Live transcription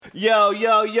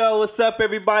Yo, what's up,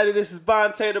 everybody? This is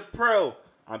Vontae the Pro.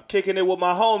 I'm kicking it with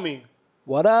my homie.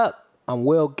 What up? I'm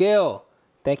Will Gill.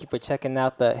 Thank you for checking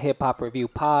out the Hip Hop Review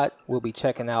Pod. We'll be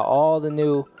checking out all the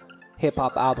new hip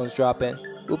hop albums dropping.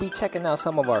 We'll be checking out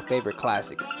some of our favorite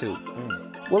classics, too.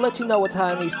 We'll let you know what's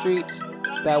hot in these streets.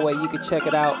 That way you can check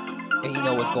it out and you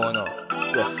know what's going on.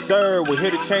 Yes, sir. We're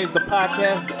here to change the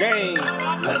podcast game.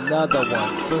 Another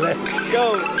one. Let's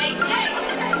go.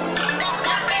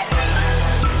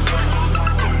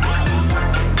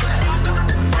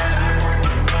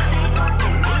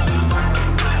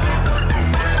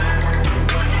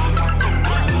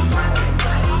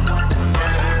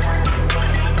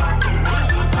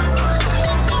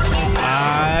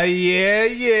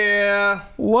 Yeah.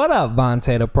 What up,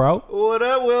 Vontae the Pro? What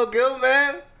up, Will Gill,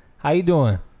 man? How you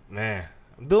doing? Man,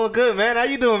 I'm doing good, man. How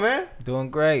you doing, man?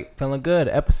 Doing great. Feeling good.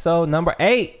 Episode number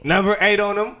 8. Number 8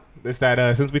 on them. This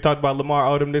that since we talked about Lamar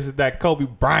Odom, this is that Kobe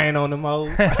Bryant on them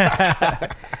hoes.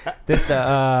 This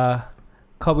the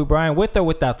Kobe Bryant with or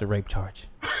without the rape charge?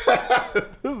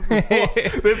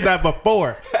 This is that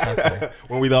before. Okay.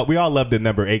 When we all loved the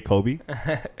number 8 Kobe.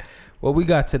 What we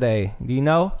got today? Do you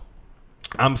know?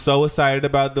 I'm so excited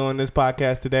about doing this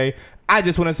podcast today. I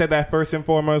just want to say that first and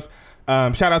foremost.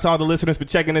 Shout out to all the listeners for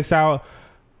checking this out.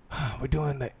 We're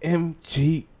doing the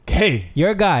MGK.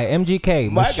 Your guy,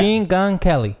 MGK, Machine Gun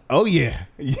Kelly. Oh, yeah.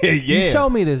 Yeah. You showed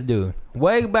me this dude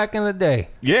way back in the day.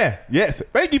 Yeah, yes.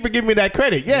 Thank you for giving me that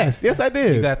credit. Yes, I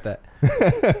did. You got that.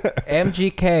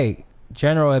 MGK,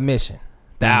 General Admission,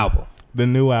 the album. The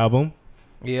new album.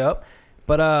 Yep.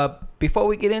 But before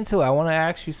we get into it, I want to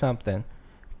ask you something.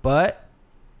 But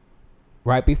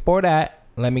right before that,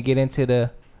 let me get into the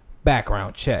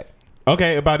background check.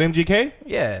 Okay, about MGK?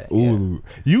 Yeah. Ooh. Yeah.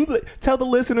 You tell the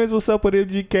listeners what's up with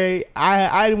MGK.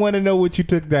 I want to know what you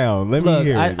took down. Let me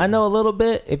hear it. I know a little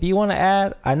bit. If you want to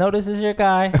add, I know this is your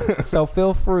guy, so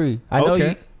feel free. I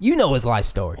know you know his life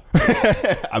story.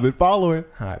 I've been following.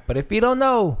 All right, but if you don't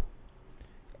know,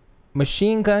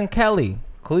 Machine Gun Kelly,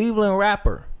 Cleveland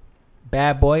rapper,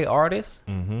 bad boy artist.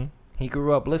 Mm-hmm. He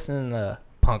grew up listening to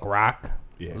punk rock,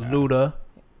 Luda,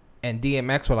 and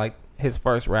DMX were like his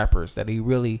first rappers that he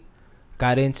really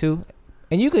got into.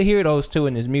 And you could hear those two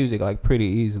in his music like pretty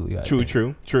easily. True.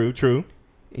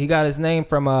 He got his name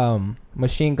from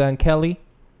Machine Gun Kelly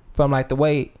from like the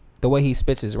way he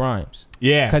spits his rhymes.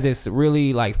 Yeah. Because it's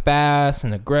really like fast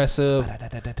and aggressive.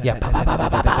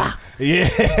 Yeah. Yeah.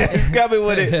 It's coming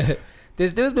with it.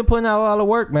 This dude's been putting out a lot of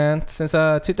work, man. Since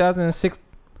 2006,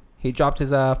 he dropped his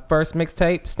first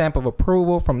mixtape, Stamp of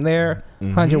Approval. From there,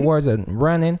 100 Words and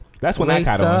Running. That's when I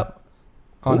caught on.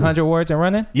 On 100 Words and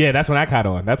Running? Yeah, that's when I caught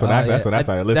on. That's when I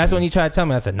started listening. That's when you tried to tell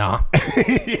me. I said, nah.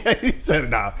 Yeah, he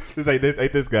said, nah. This ain't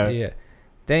this guy. Yeah.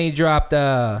 Then he dropped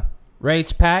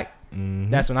Rage Pack.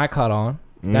 That's when I caught on.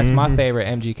 That's my favorite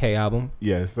MGK album.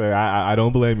 Yes, sir. I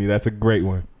don't blame you. That's a great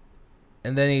one.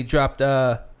 And then he dropped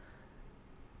Half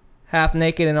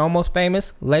Naked and Almost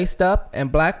Famous, Laced Up,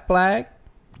 and Black Flag.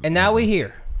 And now we're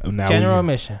here. General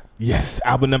Admission. Yes,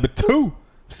 album number 2.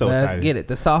 So Let's excited. Get it.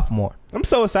 The sophomore. I'm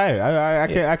so excited.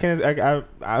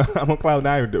 I'm on cloud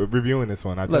 9 reviewing this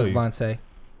one. Tell you. Look, Vontae,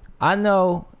 I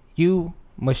know you,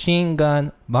 Machine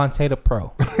Gun Vontae the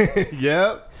Pro.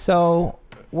 Yep. So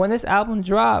when this album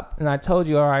dropped, and I told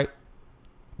you, all right,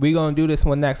 we're gonna do this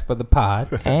one next for the pod,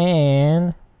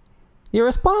 and your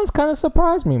response kind of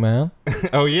surprised me, man.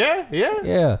 Oh yeah.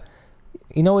 Yeah.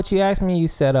 You know what you asked me? You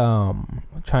said, I'm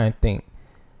trying to think.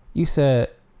 You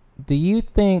said, do you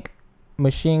think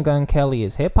Machine Gun Kelly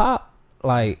is hip hop?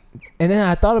 Like, and then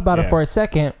I thought about it for a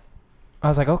second. I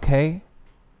was like, okay.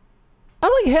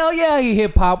 I like, hell yeah, he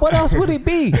hip hop. What else would he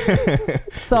be?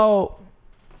 So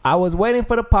I was waiting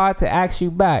for the pod to ask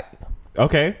you back.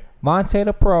 Okay. Vontae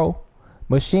the Pro,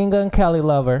 Machine Gun Kelly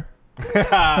lover.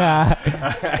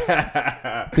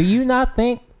 Do you not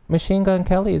think Machine Gun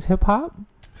Kelly is hip hop?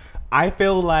 I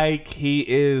feel like he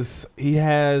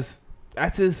has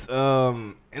that's his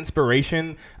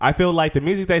inspiration. I feel like the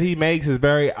music that he makes is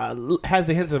very has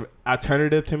the hints of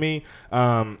alternative to me.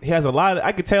 He has a lot.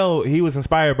 I could tell he was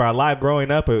inspired by live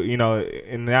growing up,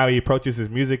 and now he approaches his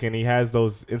music and he has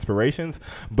those inspirations.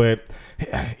 But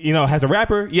as a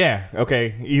rapper,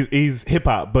 he's hip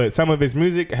hop. But some of his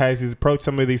music has his approach.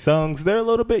 Some of these songs, they're a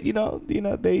little bit,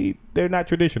 they're not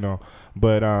traditional.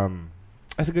 But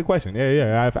that's a good question.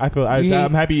 Yeah.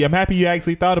 I'm happy you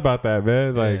actually thought about that,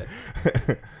 man. Like,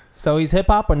 so he's hip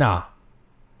hop or nah?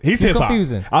 He's hip hop.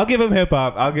 Confusing. I'll give him hip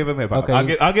hop. Okay. I'll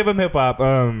give him hip hop.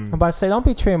 I'm about to say, don't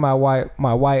be treating my white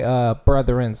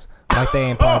brethrens like they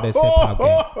ain't part of this hip hop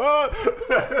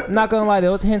game. I'm not gonna lie,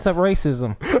 there was hints of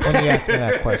racism when you asked me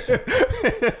that question.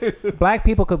 Black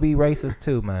people could be racist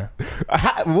too, man.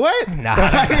 What? Nah.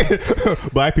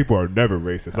 Black people are never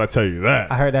racist. I tell you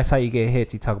that. I heard that's how you get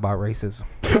hit. You talk about racism.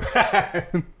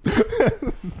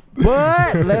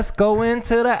 But let's go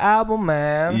into the album,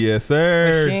 man. Yes,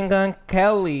 sir. Machine Gun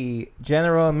Kelly,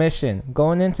 General Admission.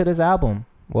 Going into this album,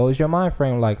 what was your mind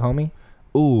frame like, homie?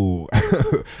 Ooh.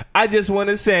 I just want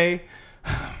to say,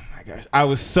 oh my gosh, I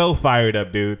was so fired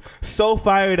up, dude. So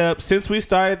fired up. Since we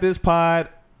started this pod,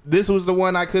 this was the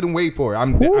one I couldn't wait for.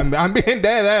 I'm being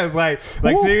dead ass. Like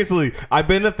seriously, I've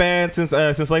been a fan since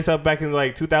Lace Up back in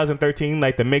like 2013,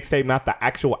 like the mixtape, not the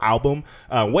actual album,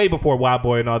 way before Wild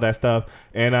Boy and all that stuff.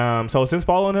 And so since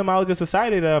following him, I was just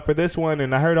excited for this one,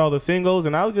 and I heard all the singles,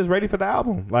 and I was just ready for the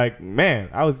album. Like, man,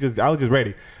 I was just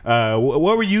ready.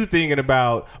 What were you thinking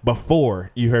about before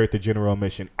you heard the General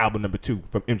Admission album number 2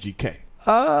 from MGK?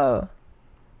 I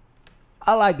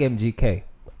like MGK.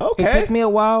 Okay. It took me a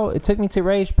while. It took me to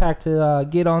Rage Pack to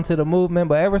get onto the movement,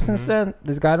 but ever since then,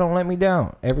 this guy don't let me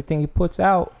down. Everything he puts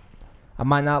out, I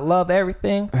might not love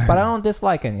everything, but I don't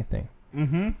dislike anything.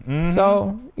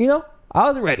 So, I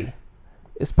was ready.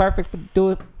 It's perfect to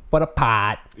do it for the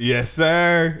pod. Yes,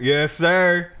 sir. Yes,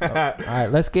 sir. All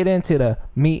right, let's get into the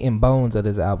meat and bones of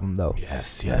this album, though.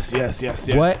 Yes.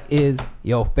 What is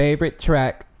your favorite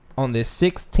track on this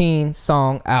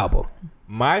 16-song album?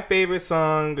 My favorite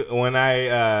song when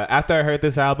after I heard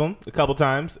this album a couple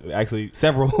times, actually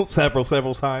several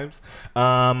times,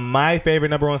 my favorite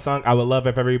number 1 song, I would love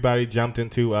if everybody jumped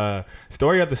into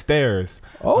Story of the Stairs.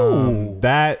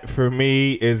 That for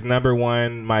me is number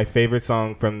 1, my favorite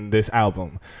song from this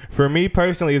album. For me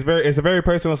personally, it's a very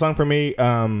personal song for me.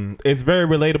 It's very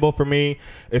relatable for me.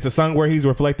 It's a song where he's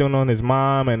reflecting on his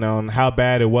mom and on how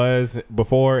bad it was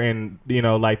before, and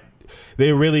like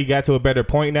they really got to a better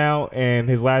point now. And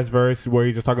his last verse where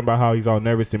he's just talking about how he's all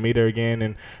nervous to meet her again.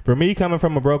 And for me, coming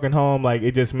from a broken home, like,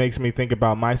 it just makes me think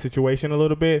about my situation a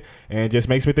little bit, and it just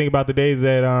makes me think about the days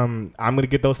that I'm gonna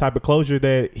get those type of closure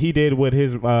that he did with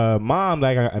his mom.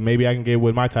 Like, maybe I can get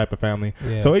with my type of family.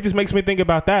 Yeah. So it just makes me think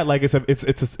about that. Like, it's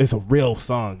a real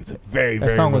song. It's a very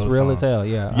that song was real song. as hell.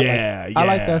 Yeah. I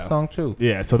like that song too.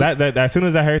 Yeah. So that as soon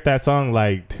as I heard that song,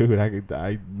 like, dude,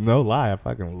 I no lie, I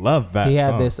fucking love that.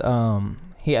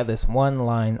 He had this one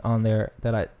line on there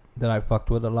that I fucked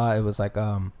with a lot. It was like,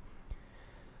 I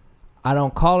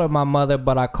don't call her my mother,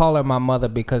 but I call her my mother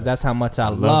because that's how much I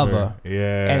love her.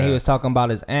 Yeah. And he was talking about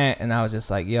his aunt, and I was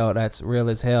just like, yo, that's real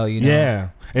as hell, Yeah.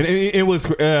 And it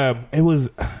was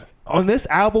on this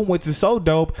album, which is so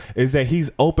dope, is that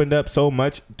he's opened up so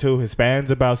much to his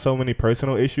fans about so many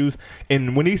personal issues.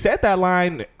 And when he said that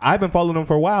line, I've been following him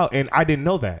for a while, and I didn't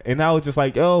know that. And I was just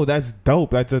like, oh, that's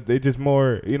dope. It's just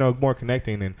more, more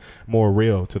connecting and more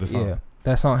real to the song. Yeah,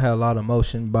 that song had a lot of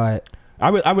emotion, but I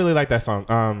really like that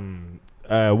song.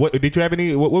 What did you have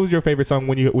any? What was your favorite song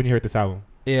when you heard this album?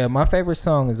 Yeah, my favorite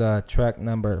song is track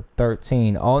number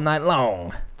 13, All Night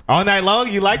Long. All Night Long?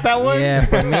 You like that one? Yeah,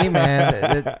 for me,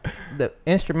 man. the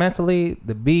instrumentally,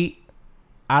 the beat,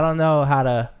 I don't know how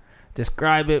to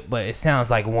describe it, but it sounds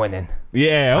like winning.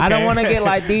 Yeah, okay. I don't want to get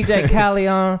like DJ Khaled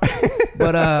on,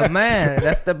 but man,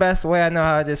 that's the best way I know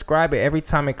how to describe it. Every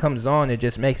time it comes on, it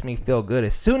just makes me feel good.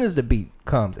 As soon as the beat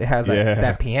comes, it has like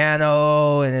that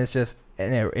piano, and it's just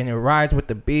and it rides with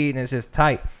the beat, and it's just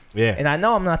tight. Yeah. And I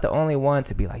know I'm not the only one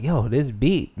to be like, yo, this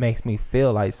beat makes me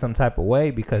feel like some type of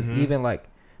way, because even like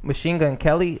Machine Gun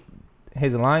Kelly,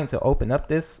 his line to open up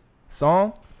this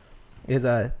song is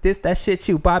this that shit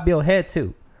you bob your head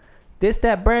to. This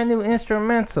that brand new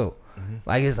instrumental.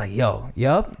 Like, it's like,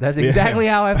 yup, that's exactly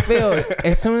how I feel.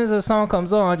 As soon as the song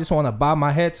comes on, I just want to bob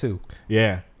my head to.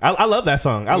 Yeah. I love that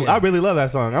song. I really love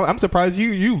that song. I'm surprised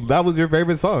you that was your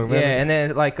favorite song, man. Yeah, and then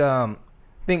it's like I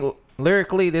think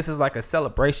lyrically this is like a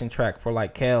celebration track for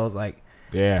like Kels, like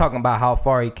talking about how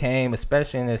far he came,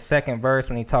 especially in his second verse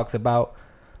when he talks about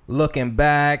looking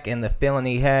back and the feeling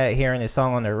he had hearing his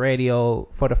song on the radio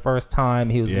for the first time.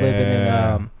 He was living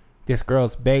in this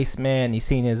girl's basement. He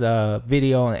seen his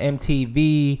video on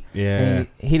MTV. Yeah, and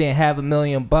he didn't have $1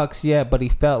 million yet, but he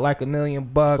felt like $1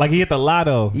 million. Like he hit the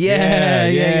lotto.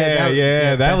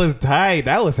 Yeah. That was tight.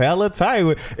 That was hella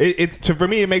tight. It's for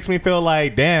me. It makes me feel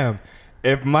like, damn.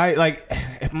 If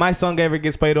my song ever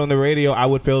gets played on the radio, I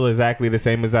would feel exactly the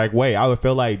same exact way. I would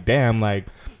feel like, damn, like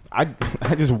I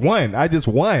just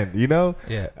won. You know?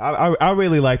 Yeah. I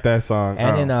really like that song.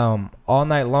 And then All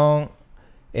Night Long,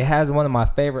 it has one of my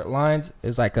favorite lines.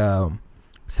 It's like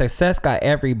success got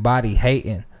everybody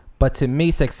hating, But to me,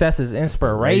 success is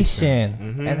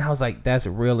inspiration. And I was like, that's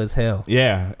real as hell.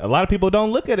 Yeah, a lot of people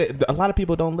don't look at it. A lot of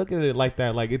people don't look at it like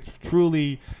that. Like it's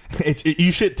truly,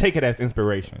 you should take it as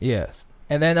inspiration. Yes.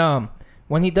 And then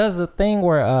when he does the thing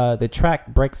where the track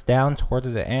breaks down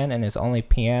towards the end and it's only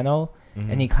piano,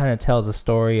 and he kind of tells a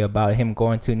story about him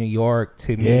going to New York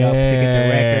to meet up to get the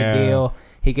record deal.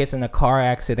 He gets in a car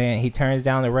accident. He turns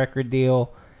down the record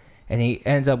deal. And he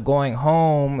ends up going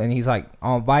home, and he's like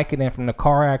on Vicodin from the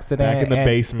car accident. Back in the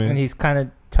basement. And he's kind of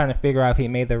trying to figure out if he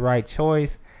made the right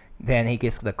choice. Then he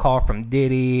gets the call from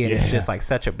Diddy, and it's just like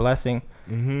such a blessing.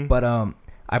 But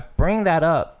I bring that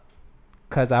up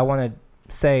because I want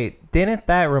to say, didn't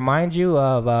that remind you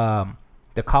of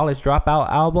the College Dropout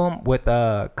album with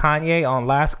Kanye on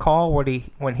Last Call, where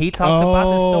when he talks about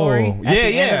the story at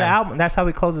the end of the album? That's how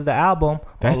he closes the album.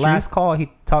 That's on Last Call, he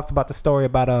talks about the story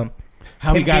about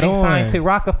how he got signed to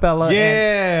Rockefeller.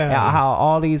 And how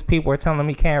all these people were telling him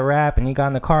he can't rap, and he got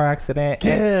in the car accident.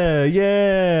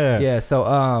 Yeah.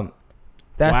 So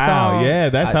that song. Yeah,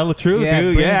 that's hella true,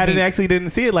 dude. Yeah, I didn't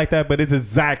see it like that, but it's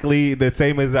exactly the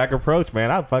same exact approach,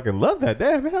 man. I fucking love that.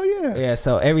 Damn, hell yeah. Yeah.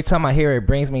 So every time I hear it,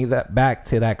 brings me back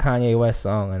to that Kanye West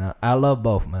song, and I love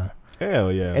both, man.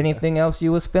 Hell yeah. Anything else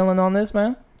you was feeling on this,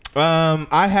 man?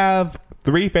 I have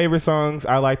 3 favorite songs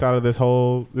I liked out of this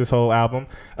whole album.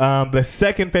 The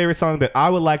second favorite song that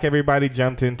I would like everybody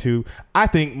jumped into, I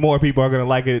think more people are gonna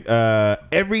like it.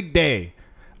 Every Day.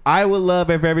 I would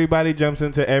love if everybody jumps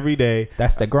into Every Day.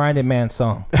 That's the Grinding Man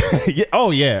song. Yeah.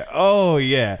 Oh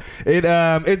yeah.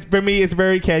 It's for me. It's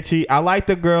very catchy. I like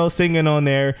the girl singing on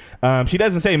there. She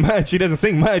doesn't say much. She doesn't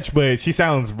sing much, but she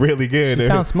sounds really good. She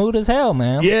sounds smooth as hell,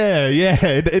 man. Yeah.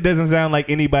 It doesn't sound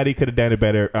like anybody could have done it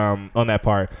better on that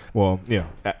part. Well,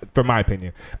 for my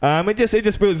opinion. It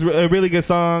just feels a really good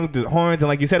song. The horns, and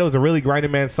like you said, it was a really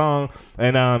Grinding Man song.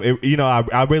 And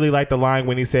I really like the line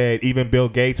when he said even Bill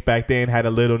Gates back then had a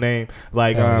little name.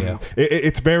 Like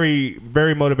it's very,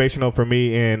 very motivational for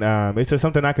me, and it's just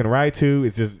something I can ride to.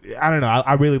 It's just, I don't know,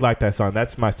 I really like that song.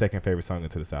 That's my second favorite song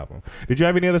into this album. Did you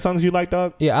have any other songs you like,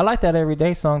 dog? Yeah, I like that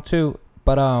Everyday song too,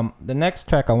 but the next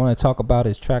track I want to talk about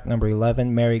is track number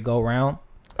 11, Merry Go Round.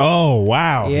 Oh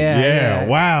wow.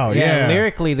 Wow.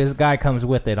 Lyrically, this guy comes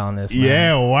with it on this,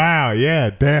 man. Wow.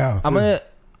 Damn.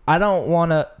 I don't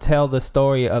want to tell the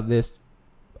story of this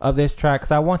track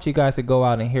because I want you guys to go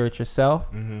out and hear it yourself.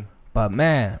 But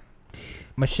man,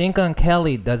 Machine Gun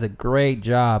Kelly does a great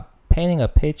job painting a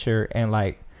picture and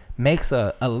like makes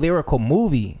a lyrical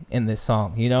movie in this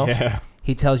song.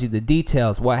 He tells you the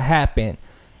details, what happened.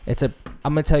 I'm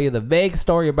gonna tell you the vague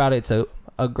story about it. It's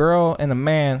a girl and a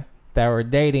man that were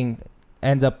dating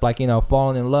ends up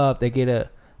falling in love. They get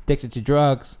addicted to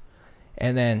drugs,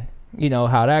 and then you know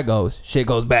how that goes. Shit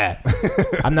goes bad.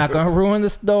 I'm not gonna ruin the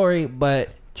story, but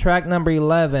track number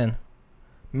 11,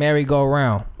 Merry Go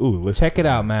Round. Ooh, check it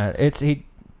out, man.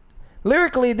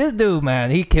 Lyrically, this dude, man,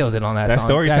 he kills it on that song.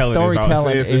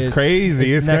 Storytelling is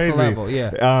crazy. It's next crazy. Level,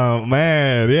 yeah. Oh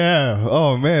man, yeah.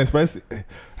 Oh man,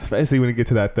 especially when you get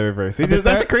to that third verse.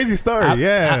 That's a crazy story.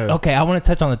 I want to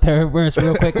touch on the third verse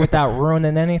real quick without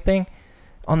ruining anything.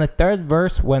 On the third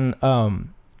verse, when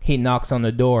he knocks on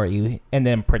the door, and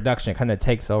then production kind of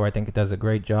takes over. I think it does a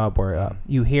great job where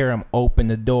you hear him open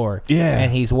the door. Yeah.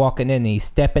 And he's walking in and he's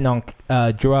stepping on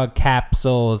drug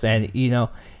capsules, and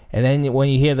and then when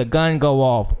you hear the gun go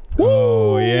off.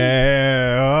 Oh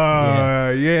yeah.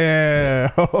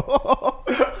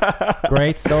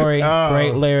 Great story,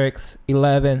 great lyrics.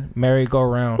 11, Merry Go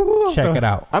Round. Check it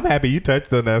out. I'm happy you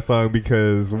touched on that song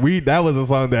because that was a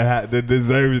song that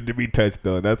deserves to be touched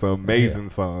on. That's an amazing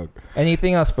song.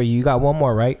 Anything else for you? You got one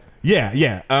more, right?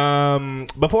 Yeah.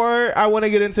 Before I want to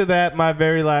get into that, my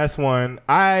very last one,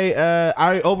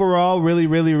 I overall really,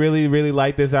 really, really, really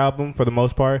like this album for the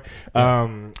most part.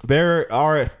 There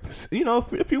are, a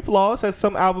few flaws as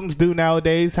some albums do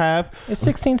nowadays have. It's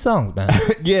 16 songs, man.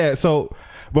 Yeah, so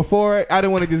before, I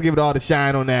didn't want to just give it all the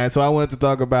shine on that, so I wanted to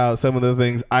talk about some of the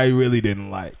things I really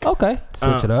didn't like. Okay,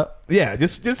 switch it up. Yeah,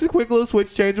 just a quick little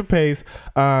switch, change of pace.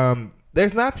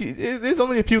 There's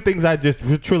only a few things I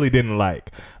just truly didn't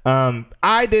like.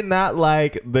 I did not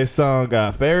like the song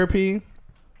Therapy,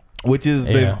 which is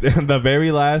the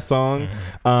very last song.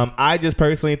 I just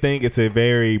personally think it's a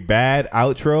very bad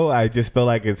outro. I just feel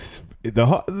like it's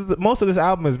most of this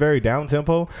album is very down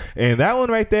tempo, and that one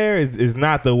right there is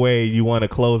not the way you want to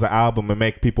close an album and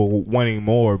make people wanting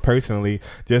more. Personally,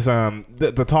 just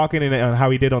the talking and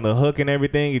how he did on the hook and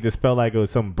everything, it just felt like it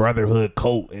was some brotherhood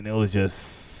cult, and it was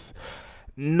just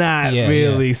not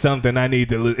really something I need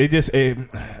to.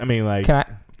 I mean, like, can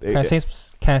I say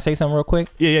something real quick?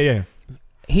 Yeah.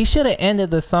 he should have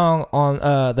ended the song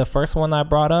on the first one I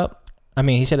brought up. I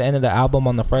mean, he should have ended the album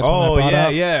on the first one I brought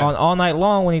up. Yeah. On All Night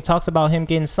Long when he talks about him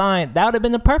getting signed. That would have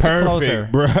been the perfect closer.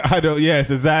 Bro.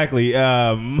 Yes, exactly.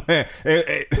 That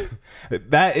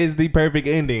is the perfect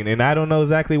ending, and I don't know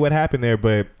exactly what happened there,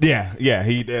 but yeah.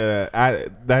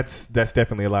 That's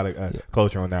definitely a lot of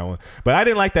closure on that one. But I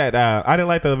didn't like that. I didn't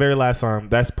like the very last song.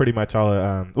 That's pretty much all.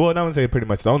 Well, I wouldn't say pretty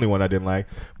much the only one I didn't like.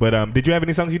 But did you have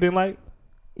any songs you didn't like?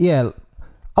 Yeah,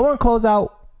 I want to close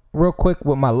out real quick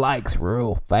with my likes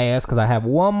real fast because I have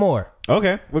one more.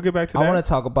 Okay, we'll get back to that. I want to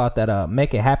talk about that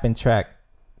Make It Happen track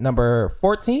number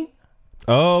 14.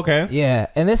 Oh, okay. Yeah,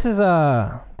 and this is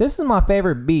my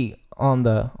favorite beat on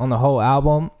the whole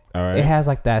album. All right. It has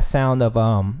like that sound of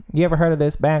you ever heard of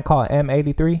this band called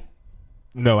M83?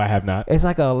 No, I have not. It's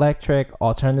like an electric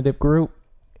alternative group,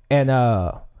 and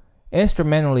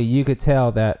instrumentally you could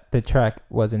tell that the track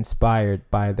was inspired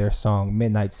by their song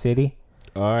Midnight City.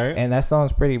 All right. And that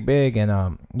song's pretty big,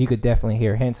 and you could definitely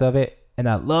hear hints of it. And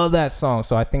I love that song,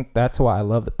 so I think that's why I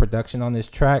love the production on this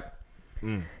track.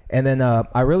 And then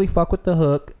I really fuck with the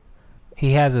hook.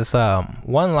 He has this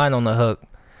one line on the hook.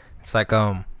 It's like,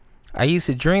 I used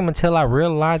to dream until I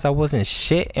realized I wasn't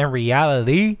shit in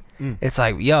reality. It's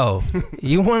like, yo,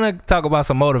 you want to talk about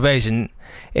some motivation?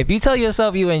 If you tell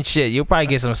yourself you ain't shit, you'll probably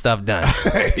get some stuff done.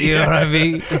 You know what I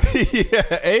mean?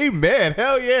 Yeah, amen.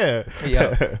 Hell yeah.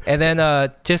 Yo. And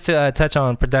then just to touch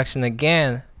on production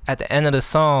again, at the end of the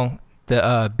song,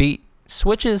 the beat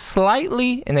switches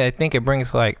slightly, and I think it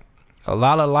brings like a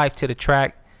lot of life to the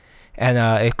track. And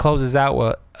it closes out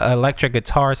with an electric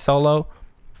guitar solo.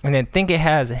 And then I think it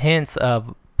has hints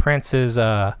of Prince's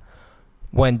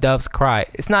When Doves Cry.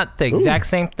 It's not the exact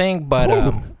same thing,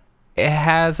 but it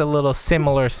has a little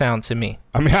similar sound to me.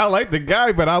 I mean, I like the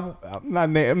guy, but I'm not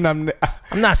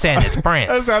saying it's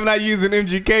Prince. I'm not using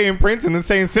MGK and Prince in the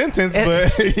same sentence,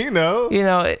 but you know,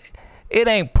 it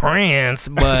ain't Prince,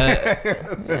 but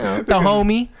the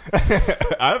homie.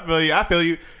 I feel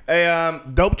you. A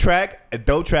dope track.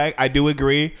 I do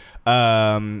agree.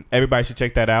 Everybody should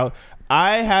check that out.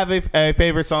 I have a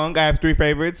favorite song. I have 3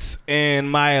 favorites,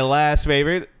 and my last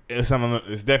favorite is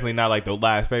definitely not like the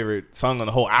last favorite song on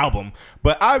the whole album,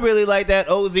 but I really like that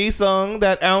OZ song,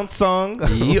 that Ounce song.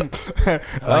 Yep. I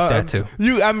like that too.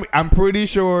 I'm pretty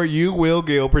sure you, Will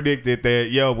Gill, predicted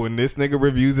that when this nigga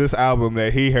reviews this album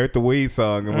that he heard the weed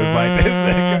song and was like,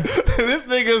 this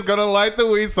nigga's gonna like the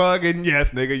weed song, and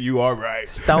yes, nigga, you are right.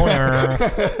 Stoner.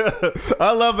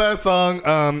 I love that song.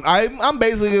 I'm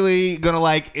basically gonna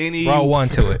like any. Roll one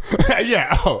to it.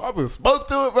 Yeah. I was spoke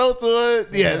to it, roll to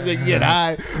it.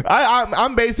 Yeah.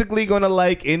 I'm basically gonna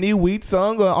like any weed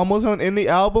song or almost on any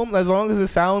album as long as it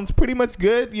sounds pretty much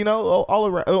good, all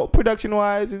around production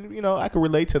wise, and I can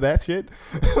relate to that shit.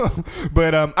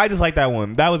 But I just like that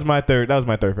one. That was my third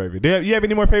favorite. Do you have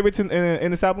any more favorites in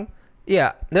this album?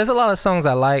 Yeah, there's a lot of songs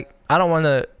I like. I don't want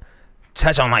to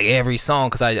touch on like every song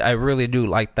because I really do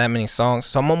like that many songs.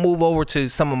 So I'm gonna move over to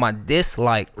some of my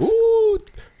dislikes. Ooh.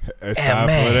 It's time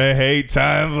for the hate.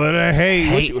 Time for the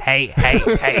hate. Hate.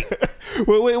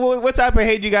 What type of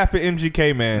hate you got for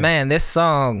MGK, man? Man, this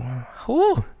song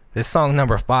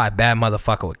number 5, Bad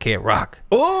Motherfucker with Kid Rock.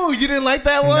 Oh, you didn't like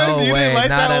that one? No you way, didn't like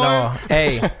not that at one? all.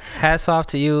 Hey, hats off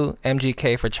to you,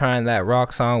 MGK, for trying that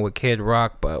rock song with Kid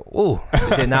Rock, but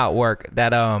it did not work.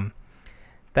 That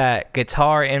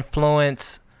guitar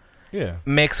influence. Yeah.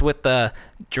 Mixed with the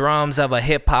drums of a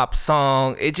hip hop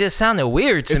song, it just sounded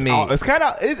weird to me. It's kind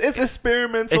of it's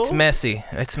experimental. It's messy.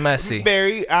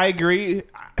 Very. I agree.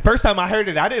 First time I heard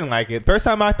it, I didn't like it. First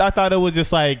time I thought it was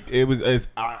just like it was.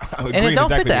 And it don't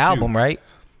fit the album, right?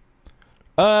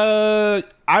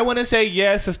 I want to say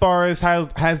yes as far as how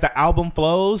the album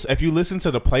flows. If you listen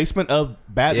to the placement of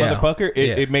Bad Motherfucker,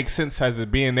 it makes sense as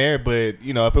it being there. But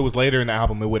if it was later in the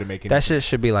album, it wouldn't make any sense. That shit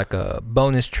should be like a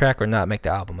bonus track or not make the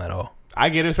album at all. I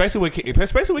get it, especially with Kid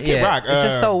Rock. It's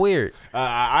just so weird.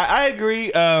 I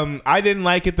agree. I didn't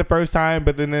like it the first time,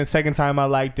 but then the second time I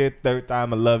liked it. Third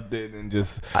time I loved it, and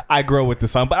just I grow with the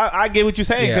song. But I get what you're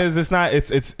saying because it's not.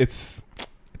 It's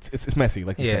messy,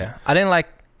 like you said. I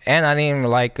didn't even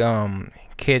like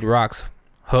Kid Rock's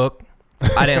hook.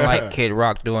 I didn't like Kid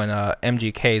Rock doing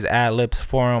MGK's ad libs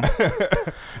for him.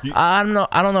 I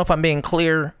don't know if I'm being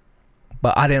clear.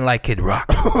 But I didn't like Kid Rock.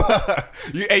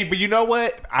 But you know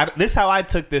what? This is how I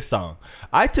took this song.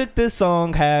 I took this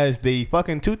song as the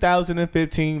fucking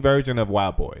 2015 version of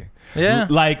Wild Boy. Yeah.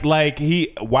 Like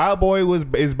Wild Boy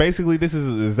is basically, this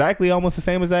is exactly almost the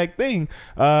same exact thing.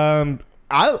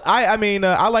 I mean,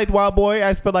 I liked Wild Boy.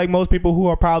 I feel like most people who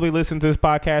are probably listening to this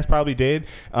podcast probably did.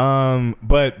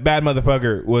 But Bad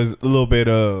Motherfucker was a little bit,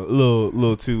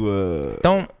 little too.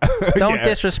 Don't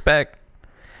disrespect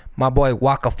my boy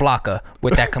Waka Flocka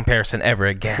with that comparison ever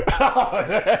again.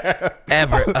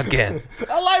 Ever again.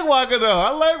 I like Waka though.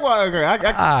 I like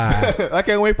Waka. I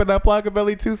can't wait for that Flocka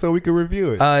Belly too, so we can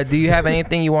review it. Do you have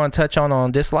anything you want to touch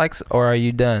on dislikes, or are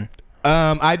you done?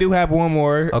 I do have one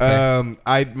more.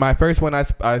 Okay. My first one I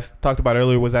talked about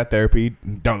earlier was That Therapy.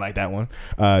 Don't like that one.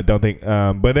 Don't think.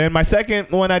 But then my second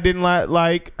one I didn't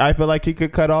like. I feel like he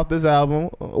could cut off this album.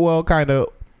 Well, kind of.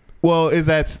 Well, is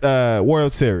that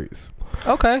World Series?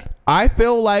 Okay. I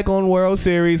feel like on World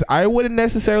Series, I wouldn't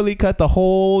necessarily cut the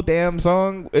whole damn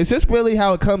song. It's just really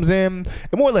how it comes in,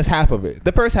 and more or less half of it.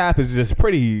 The first half is just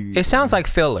pretty. It sounds like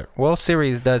filler. World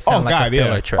Series does sound like a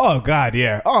filler track. Oh God,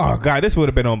 yeah. Oh God, this would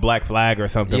have been on Black Flag or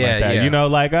something like that. Yeah. You know,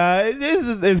 like this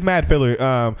is mad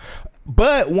filler.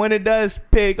 But when it does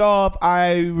pick off,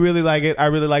 I really like it. I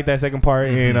really like that second part,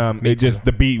 and it just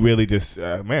the beat really just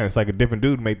man, it's like a different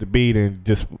dude made the beat, and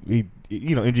just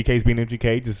MGK's being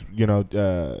MGK,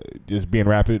 just being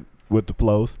rapid with the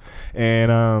flows,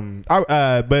 and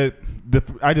I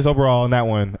just overall on that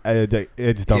one, I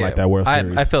just don't like that World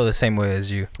Series. I feel the same way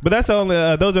as you. But that's the only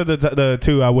those are the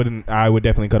two I would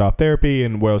definitely cut off. Therapy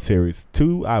and World Series.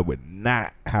 Two I would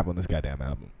not have on this goddamn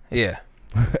album. Yeah.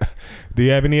 Do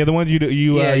you have any other ones you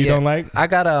don't like? I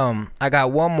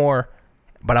got one more,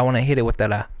 but I want to hit it with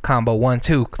that combo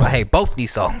 1-2 because I hate both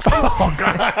these songs. Oh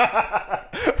God!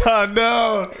 Oh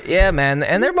no! Yeah, man,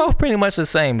 and they're both pretty much the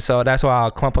same, so that's why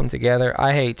I'll clump them together.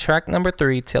 I hate track number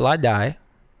 3, Till I Die,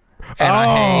 and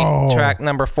I hate track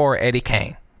number 4, Eddie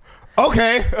Kane.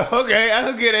 Okay, I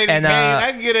can get Eddie Kane.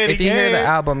 I can get Eddie Kane. If you hear the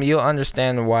album, you'll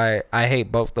understand why I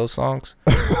hate both those songs.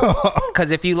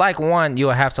 Because if you like one,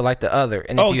 you'll have to like the other,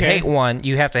 and if you hate one,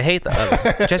 you have to hate the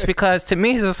other. Just because to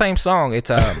me it's the same song. It's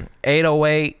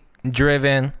 808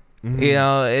 driven. You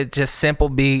know, it's just simple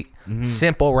beat,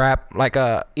 simple rap. Like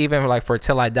even like for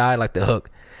Till I Die, like the hook,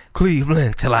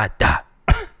 Cleveland till I die,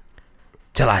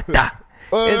 till I die.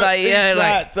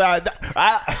 It's like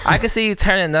I can see you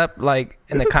turning up like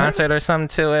in the concert or something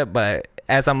to it, but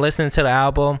as I'm listening to the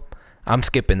album, I'm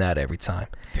skipping that every time.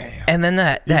 Damn. And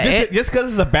then just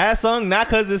because it's a bad song, not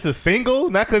because it's a single,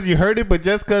 not because you heard it, but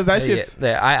just because that shit's.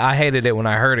 I hated it when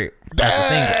I heard it as a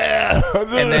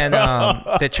single. And then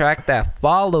the track that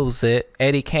follows it,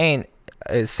 Eddie Kane,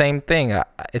 is same thing.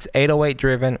 It's 808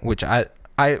 driven, which I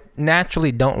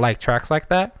naturally don't like tracks like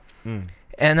that.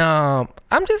 And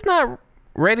I'm just not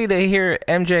ready to hear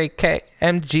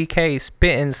MGK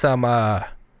spitting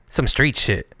some street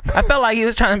shit. I felt like he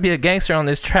was trying to be a gangster on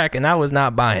this track, and I was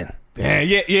not buying. Yeah.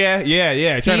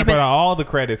 Trying to put out all the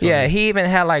credits. Yeah, he even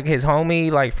had like his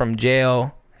homie like from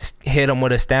jail hit him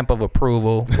with a stamp of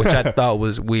approval, which I thought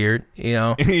was weird, you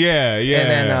know. Yeah.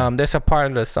 And then there's a part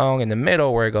of the song in the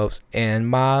middle where it goes in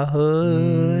my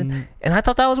hood, and I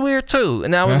thought that was weird too.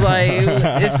 And I was like,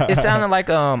 it sounded like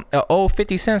an old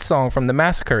 50 Cent song from the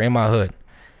Massacre, In My Hood.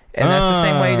 And that's the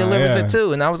same way he delivers it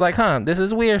too. And I was like, this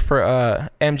is weird for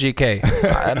MGK.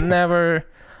 I'm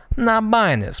not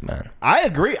buying this, man. I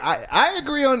agree. I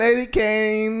agree on Eddie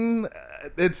Kane.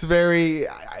 It's very.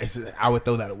 I would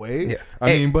throw that away. Yeah.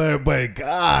 I mean, but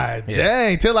God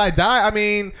dang, Till I Die. I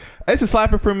mean, it's a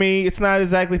slapper for me. It's not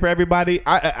exactly for everybody.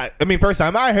 I mean, first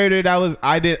time I heard it, I was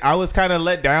kind of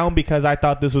let down because I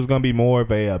thought this was gonna be more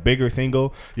of a bigger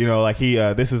single. You know, like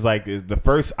this is like the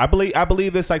first. I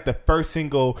believe this like the first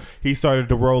single he started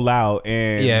to roll out,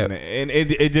 and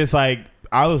it just like.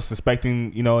 I was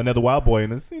suspecting, another Wild Boy,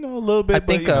 and it's, a little bit.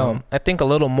 I think a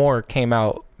little more came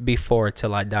out before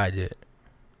Till I Die did.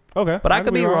 Okay, but I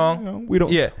could be wrong. We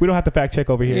don't have to fact check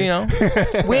over here.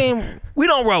 We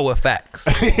don't roll with facts.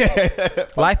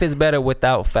 Life is better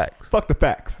without facts. Fuck the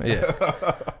facts. Yeah.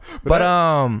 But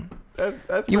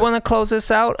that's you want to close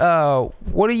this out?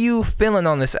 What are you feeling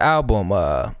on this album?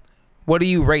 What do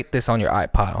you rate this on your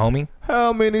iPod, homie?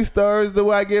 How many stars do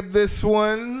I give this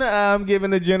one? I'm giving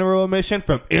the general admission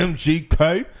from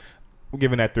MGK. I'm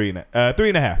giving that 3.5.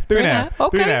 3.5.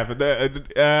 Okay.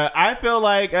 3.5. I feel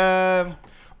like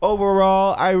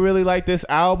overall, I really like this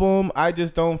album. I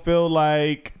just don't feel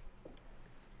like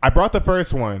I brought the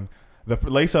first one, the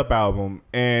Lace Up album,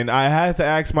 and I had to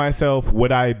ask myself,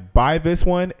 would I buy this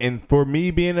one? And for me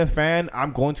being a fan,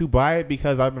 I'm going to buy it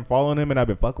because I've been following him and I've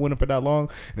been fucking with him for that long.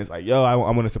 And it's like, I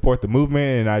want to support the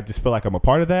movement, and I just feel like I'm a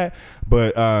part of that.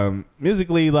 But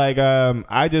musically, like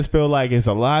I just feel like it's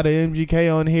a lot of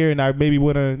MGK on here, and I maybe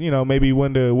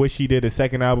want to, wish he did a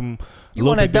second album. You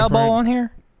want a double on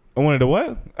here? I wanted to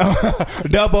what?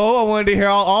 Double. I wanted to hear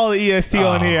all the EST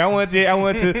on here. I wanted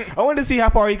to see how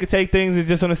far he could take things. And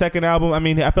just on the second album, I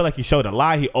mean, I feel like he showed a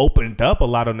lot. He opened up a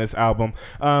lot on this album.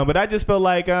 But I just feel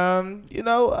like, I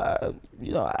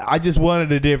just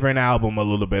wanted a different album a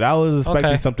little bit. I was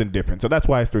expecting something different, so that's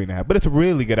why it's 3.5. But it's a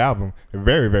really good album, a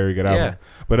very, very good album.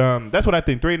 But that's what I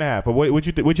think, 3.5. But what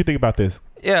you think about this?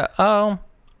 Yeah.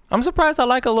 I'm surprised I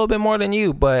like it a little bit more than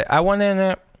you, but I went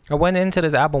into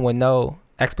this album with no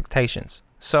expectations.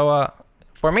 So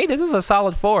for me, this is a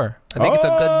solid 4. I think it's a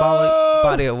good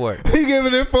body of work. You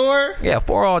giving it 4? Yeah,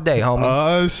 4 all day, homie.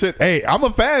 Oh shit! Hey, I'm a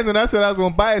fan, and I said I was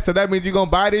gonna buy it. So that means you gonna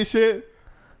buy this shit?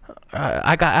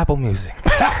 I got Apple Music. He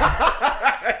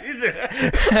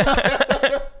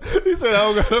said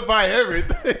I was gonna buy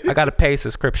everything. I got a paid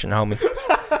subscription, homie.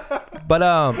 But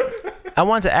I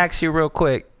wanted to ask you real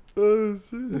quick. Oh,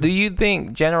 shit. Do you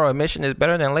think General Admission is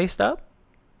better than Laced Up?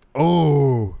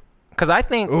 Oh. Because I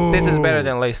think this is better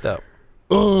than Laced Up.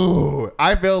 Oh,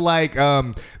 I feel like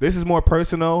this is more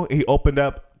personal. He opened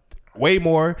up way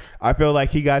more. I feel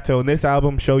like he got to, on this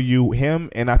album, show you him.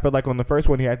 And I feel like on the first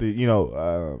one, he had to,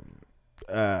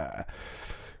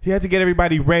 he had to get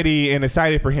everybody ready and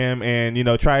excited for him and,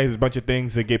 try a bunch of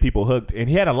things to get people hooked. And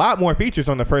he had a lot more features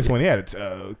on the first one he had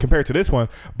compared to this one.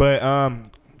 But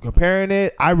comparing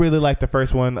it, I really like the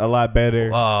first one a lot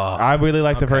better. I really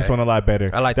like the first one a lot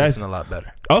better. I like this one a lot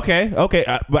better. Okay.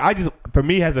 But for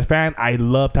me as a fan, I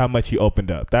loved how much he opened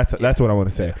up. That's what I want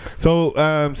to say. Yeah.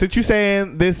 So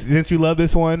since you love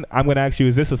this one, I'm going to ask you,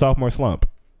 is this a sophomore slump?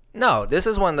 No, this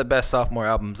is one of the best sophomore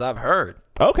albums I've heard.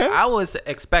 Okay. I was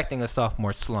expecting a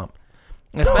sophomore slump,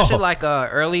 especially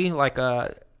early. I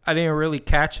didn't really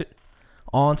catch it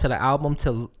onto the album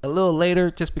till a little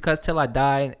later, just because Till I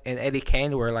Die and Eddie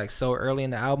Kane were so early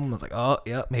in the album. I was like, oh,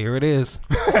 yep, here it is.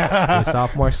 The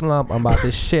sophomore slump. I'm about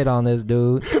to shit on this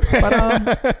dude. But I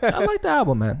like the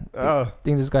album, man. I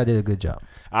think this guy did a good job.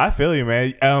 I feel you,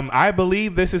 man. I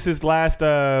believe this is his last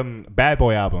Bad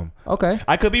Boy album. Okay.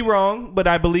 I could be wrong, but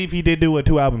I believe he did do a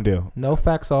 2-album deal. No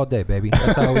facts all day, baby.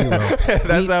 That's how we roll.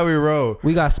 That's how we roll.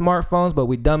 We got smartphones, but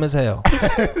we dumb as hell.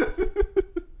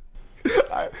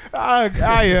 I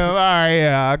am. All right,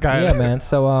 yeah. Okay. Yeah, man.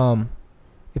 So,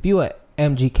 if you a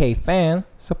MGK fan,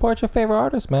 support your favorite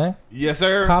artist, man. Yes,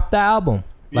 sir. Cop the album,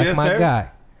 like yes, my sir.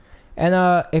 guy.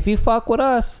 And if you fuck with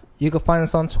us, you can find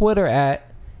us on Twitter at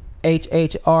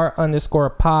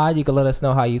HHR_pod. You can let us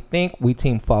know how you think. We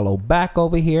team follow back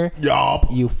over here. Yup.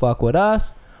 You fuck with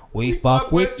us, we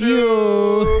fuck with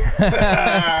you.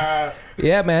 Yeah,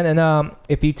 man. And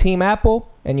if you team Apple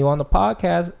and you on the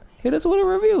podcast, hit us with a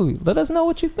review. Let us know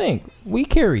what you think. We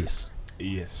curious.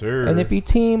 Yes, sir. And if you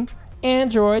team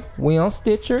Android, we on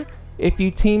Stitcher. If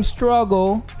you team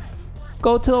Struggle,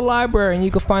 go to the library and you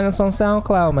can find us on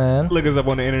SoundCloud, man. Look us up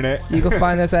on the internet. You can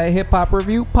find us at Hip Hop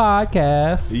Review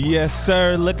Podcast. Yes,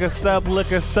 sir. Look us up.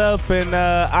 And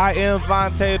I am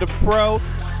Vontae the Pro.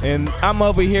 And I'm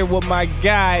over here with my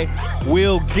guy,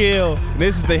 Will Gill.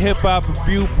 This is the Hip Hop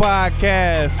Review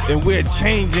Podcast. And we're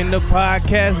changing the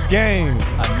podcast game.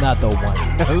 Another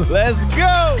one. Let's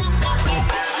go.